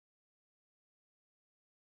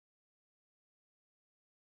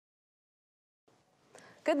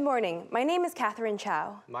Good morning. My name is Katherine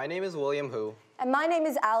Cao. My name is William Hu. And my name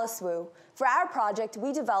is Alice Wu. For our project,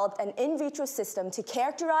 we developed an in vitro system to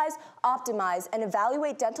characterize, optimize, and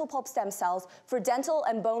evaluate dental pulp stem cells for dental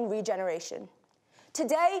and bone regeneration.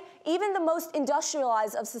 Today, even the most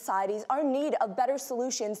industrialized of societies are in need of better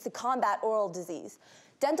solutions to combat oral disease.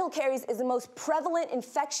 Dental caries is the most prevalent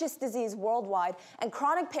infectious disease worldwide, and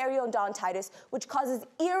chronic periodontitis, which causes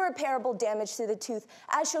irreparable damage to the tooth,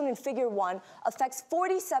 as shown in Figure 1, affects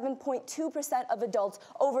 47.2% of adults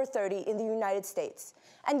over 30 in the United States.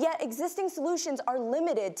 And yet, existing solutions are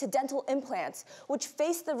limited to dental implants, which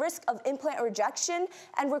face the risk of implant rejection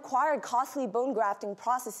and require costly bone grafting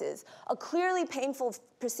processes, a clearly painful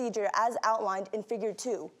procedure as outlined in Figure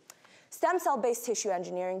 2. Stem cell-based tissue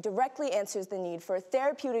engineering directly answers the need for a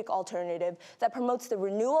therapeutic alternative that promotes the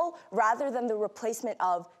renewal rather than the replacement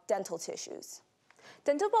of dental tissues.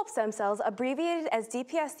 Dental pulp stem cells, abbreviated as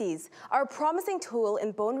DPSCs, are a promising tool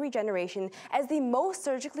in bone regeneration as the most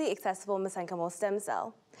surgically accessible mesenchymal stem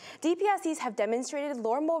cell. DPSCs have demonstrated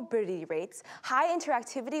lower morbidity rates, high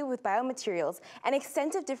interactivity with biomaterials, and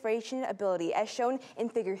extensive differentiation ability as shown in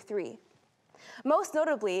Figure 3. Most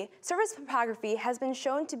notably, surface topography has been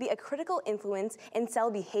shown to be a critical influence in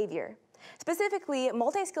cell behavior. Specifically,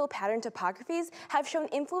 multi-scale pattern topographies have shown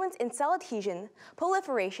influence in cell adhesion,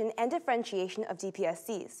 proliferation, and differentiation of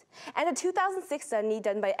DPSCs. And a 2006 study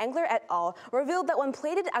done by Engler et al. Revealed that when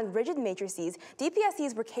plated on rigid matrices,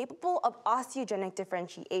 DPSCs were capable of osteogenic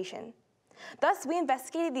differentiation. Thus, we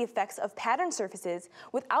investigated the effects of pattern surfaces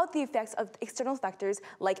without the effects of external factors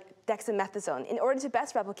like dexamethasone in order to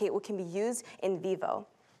best replicate what can be used in vivo.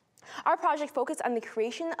 Our project focused on the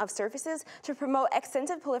creation of surfaces to promote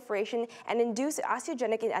extensive proliferation and induce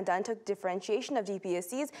osteogenic and odontic differentiation of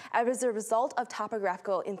DPSCs as a result of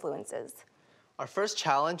topographical influences. Our first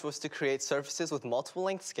challenge was to create surfaces with multiple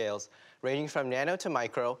length scales, ranging from nano to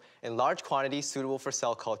micro, in large quantities suitable for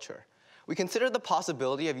cell culture. We considered the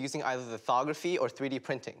possibility of using either lithography or 3D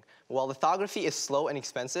printing. While lithography is slow and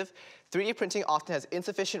expensive, 3D printing often has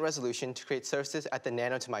insufficient resolution to create surfaces at the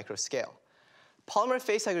nano to micro scale. Polymer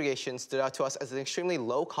phase segregation stood out to us as an extremely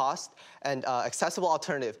low-cost and accessible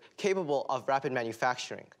alternative capable of rapid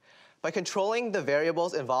manufacturing. By controlling the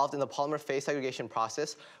variables involved in the polymer phase segregation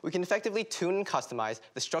process, we can effectively tune and customize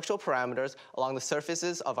the structural parameters along the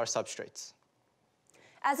surfaces of our substrates.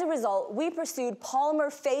 As a result, we pursued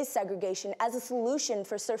polymer phase segregation as a solution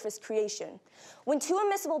for surface creation. When two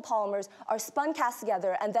immiscible polymers are spun cast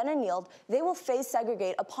together and then annealed, they will phase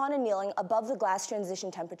segregate upon annealing above the glass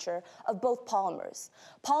transition temperature of both polymers.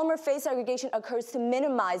 Polymer phase segregation occurs to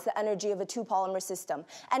minimize the energy of a two-polymer system.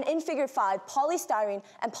 And in Figure 5, polystyrene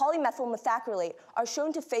and polymethyl methacrylate are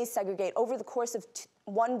shown to phase segregate over the course of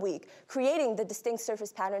 1 week, creating the distinct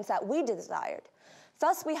surface patterns that we desired.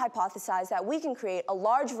 Thus, we hypothesized that we can create a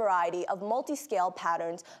large variety of multi-scale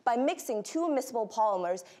patterns by mixing two immiscible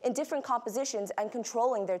polymers in different compositions and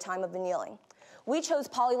controlling their time of annealing. We chose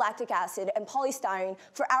polylactic acid and polystyrene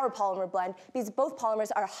for our polymer blend because both polymers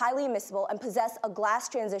are highly immiscible and possess a glass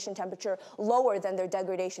transition temperature lower than their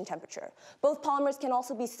degradation temperature. Both polymers can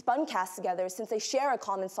also be spun cast together since they share a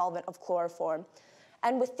common solvent of chloroform.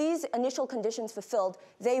 And with these initial conditions fulfilled,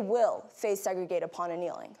 they will phase segregate upon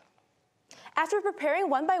annealing. After preparing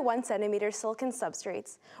 1 by 1 centimeter silicon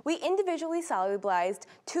substrates, we individually solubilized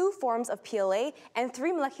 2 forms of PLA and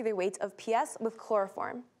 3 molecular weights of PS with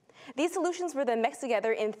chloroform. These solutions were then mixed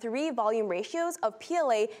together in 3 volume ratios of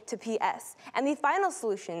PLA to PS, and the final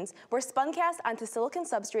solutions were spun cast onto silicon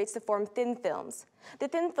substrates to form thin films. The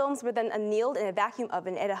thin films were then annealed in a vacuum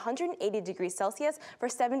oven at 180 degrees Celsius for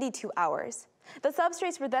 72 hours. The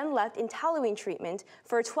substrates were then left in toluene treatment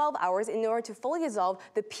for 12 hours in order to fully dissolve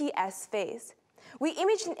the PS phase. We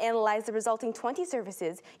imaged and analyzed the resulting 20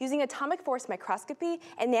 surfaces using atomic force microscopy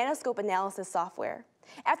and nanoscope analysis software.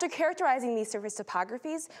 After characterizing these surface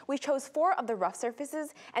topographies, we chose 4 of the rough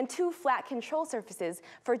surfaces and 2 flat control surfaces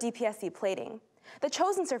for DPSC plating. The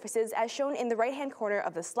chosen surfaces, as shown in the right-hand corner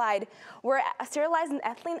of the slide, were sterilized in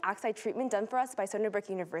ethylene oxide treatment done for us by Brook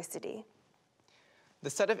University. The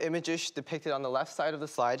set of images depicted on the left side of the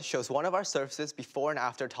slide shows one of our surfaces before and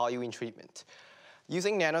after toluene treatment.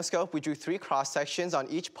 Using Nanoscope, we drew 3 cross-sections on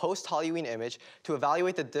each post-toluene image to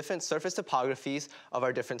evaluate the different surface topographies of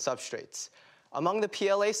our different substrates. Among the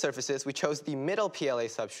PLA surfaces, we chose the middle PLA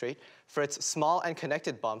substrate for its small and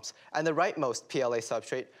connected bumps, and the rightmost PLA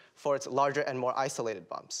substrate for its larger and more isolated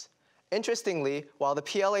bumps. Interestingly, while the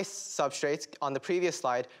PLA substrates on the previous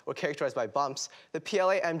slide were characterized by bumps, the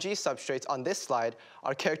PLA-MG substrates on this slide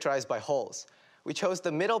are characterized by holes. We chose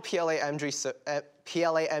the middle PLA-MG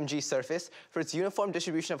surface for its uniform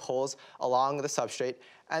distribution of holes along the substrate,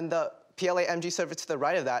 and the PLA-MG surface to the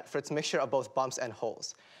right of that for its mixture of both bumps and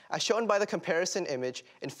holes. As shown by the comparison image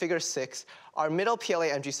in Figure 6, our middle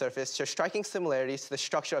PLA-MG surface shows striking similarities to the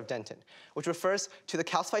structure of dentin, which refers to the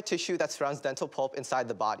calcified tissue that surrounds dental pulp inside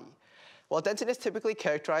the body. While dentin is typically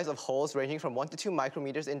characterized of holes ranging from 1 to 2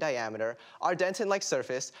 micrometers in diameter, our dentin-like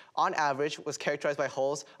surface, on average, was characterized by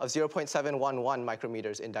holes of 0.711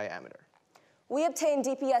 micrometers in diameter. We obtained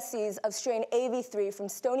DPSCs of strain AV3 from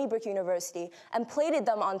Stony Brook University and plated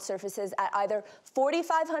them on surfaces at either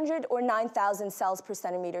 4,500 or 9,000 cells per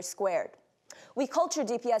centimeter squared. We cultured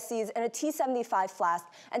DPSCs in a T75 flask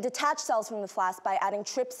and detached cells from the flask by adding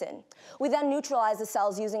trypsin. We then neutralized the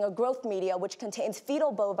cells using a growth media which contains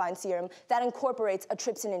fetal bovine serum that incorporates a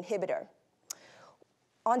trypsin inhibitor.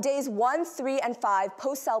 On days 1, 3, and 5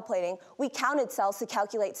 post-cell plating, we counted cells to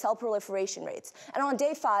calculate cell proliferation rates. And on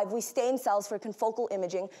day 5, we stained cells for confocal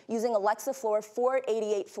imaging using Alexafluor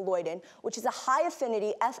 488 phalloidin, which is a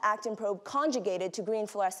high-affinity F-actin probe conjugated to green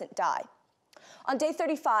fluorescent dye. On day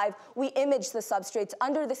 35, we imaged the substrates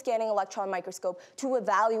under the scanning electron microscope to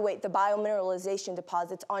evaluate the biomineralization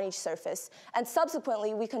deposits on each surface. And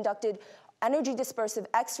subsequently, we conducted energy dispersive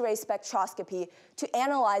X-ray spectroscopy to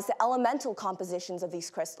analyze the elemental compositions of these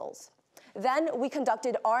crystals. Then we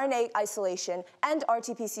conducted RNA isolation and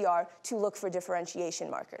RT-PCR to look for differentiation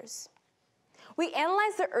markers. We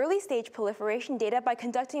analyzed the early-stage proliferation data by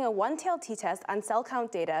conducting a one-tailed t-test on cell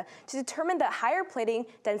count data to determine that higher plating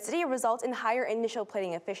density results in higher initial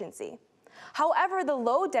plating efficiency. However, the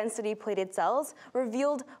low-density plated cells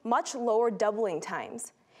revealed much lower doubling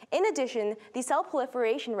times. In addition, the cell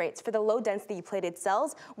proliferation rates for the low-density plated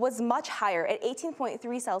cells was much higher at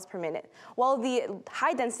 18.3 cells per minute, while the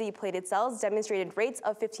high-density plated cells demonstrated rates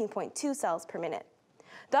of 15.2 cells per minute.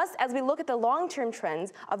 Thus, as we look at the long-term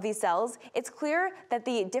trends of these cells, it's clear that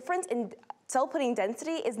the difference in cell plating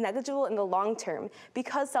density is negligible in the long term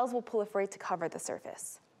because cells will proliferate to cover the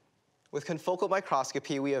surface. With confocal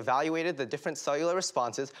microscopy, we evaluated the different cellular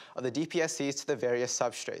responses of the DPSCs to the various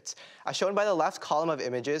substrates. As shown by the left column of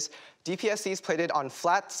images, DPSCs plated on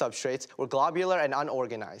flat substrates were globular and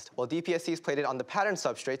unorganized, while DPSCs plated on the pattern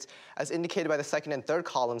substrates, as indicated by the second and third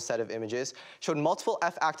column set of images, showed multiple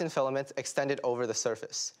F-actin filaments extended over the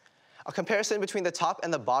surface. A comparison between the top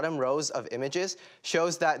and the bottom rows of images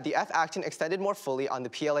shows that the F-actin extended more fully on the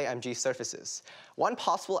PLA-MG surfaces. One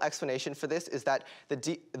possible explanation for this is that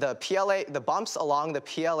the bumps along the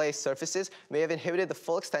PLA surfaces may have inhibited the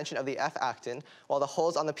full extension of the F-actin, while the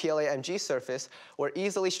holes on the PLA-MG surface were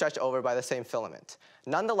easily stretched over by the same filament.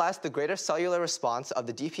 Nonetheless, the greater cellular response of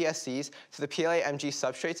the DPSCs to the PLA-MG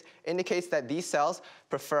substrates indicates that these cells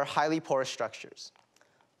prefer highly porous structures.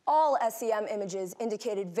 All SEM images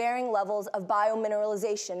indicated varying levels of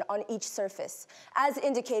biomineralization on each surface, as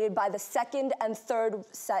indicated by the second and third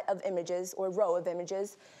set of images, or row of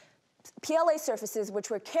images. PLA surfaces which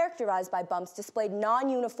were characterized by bumps displayed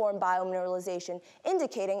non-uniform biomineralization,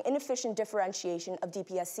 indicating inefficient differentiation of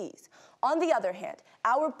DPSCs. On the other hand,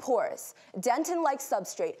 our porous, dentin-like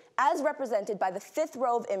substrate, as represented by the fifth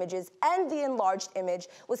row of images and the enlarged image,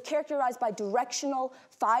 was characterized by directional,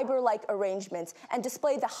 fiber-like arrangements and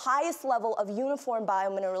displayed the highest level of uniform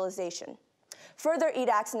biomineralization. Further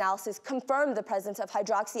EDAX analysis confirmed the presence of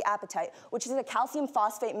hydroxyapatite, which is a calcium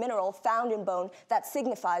phosphate mineral found in bone that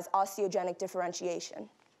signifies osteogenic differentiation.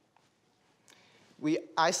 We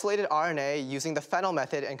isolated RNA using the phenyl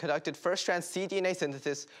method and conducted first-strand cDNA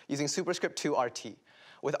synthesis using superscript 2 RT.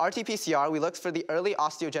 With RT-PCR, we looked for the early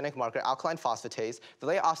osteogenic marker alkaline phosphatase, the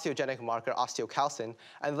late osteogenic marker osteocalcin,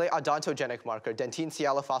 and the late odontogenic marker dentine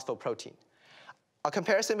sialophosphoprotein. A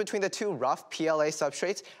comparison between the two rough PLA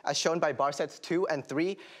substrates, as shown by bar sets 2 and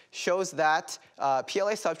 3, shows that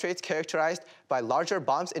PLA substrates characterized by larger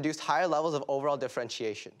bumps induced higher levels of overall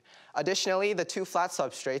differentiation. Additionally, the two flat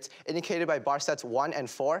substrates, indicated by bar sets 1 and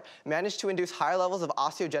 4, managed to induce higher levels of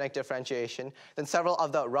osteogenic differentiation than several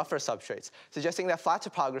of the rougher substrates, suggesting that flat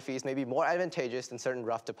topographies may be more advantageous than certain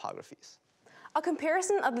rough topographies. A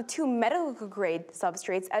comparison of the two medical-grade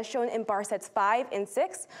substrates, as shown in bar sets 5 and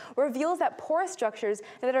 6, reveals that porous structures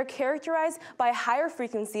that are characterized by a higher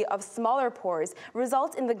frequency of smaller pores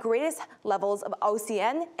result in the greatest levels of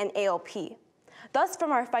OCN and ALP. Thus,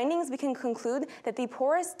 from our findings, we can conclude that the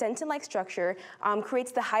porous dentin-like structure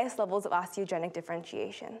creates the highest levels of osteogenic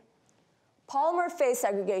differentiation. Polymer phase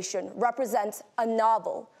segregation represents a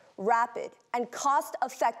novel, rapid, and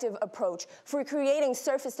cost-effective approach for creating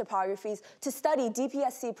surface topographies to study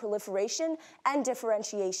DPSC proliferation and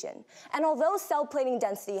differentiation. And although cell plating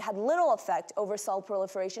density had little effect over cell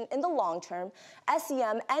proliferation in the long term,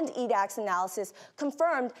 SEM and EDAX analysis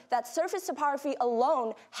confirmed that surface topography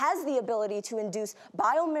alone has the ability to induce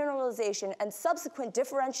biomineralization and subsequent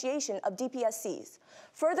differentiation of DPSCs.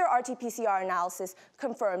 Further RT-PCR analysis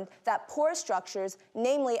confirmed that porous structures,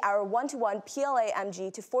 namely our 1-to-1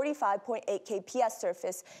 PLA-Mg to 45.8 kPa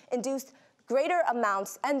surface, induced greater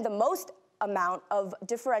amounts and the most amount of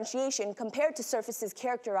differentiation compared to surfaces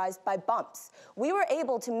characterized by bumps. We were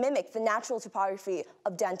able to mimic the natural topography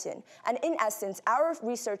of dentin, and in essence, our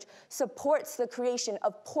research supports the creation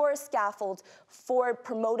of porous scaffolds for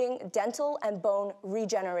promoting dental and bone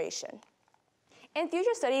regeneration. In future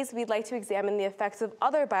studies, we'd like to examine the effects of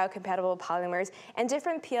other biocompatible polymers and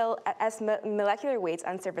different PLS molecular weights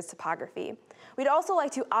on surface topography. We'd also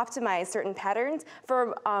like to optimize certain patterns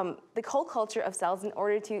for the whole culture of cells in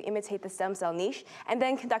order to imitate the stem cell niche, and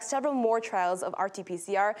then conduct several more trials of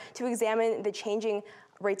RT-PCR to examine the changing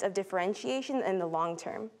rates of differentiation in the long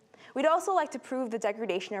term. We'd also like to prove the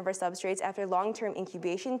degradation of our substrates after long-term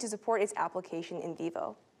incubation to support its application in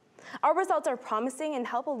vivo. Our results are promising and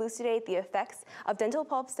help elucidate the effects of dental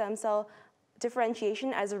pulp stem cell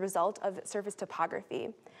differentiation as a result of surface topography.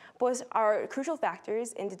 Both are crucial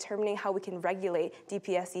factors in determining how we can regulate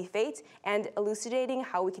DPSC fate and elucidating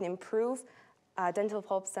how we can improve dental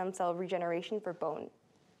pulp stem cell regeneration for bone.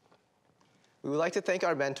 We would like to thank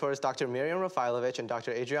our mentors, Dr. Miriam Rafailovich and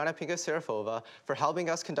Dr. Adriana Pinga-Serafova, for helping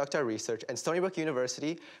us conduct our research, and Stony Brook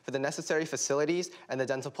University for the necessary facilities and the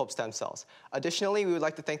dental pulp stem cells. Additionally, we would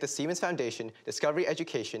like to thank the Siemens Foundation, Discovery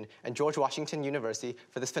Education, and George Washington University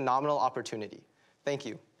for this phenomenal opportunity. Thank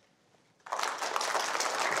you.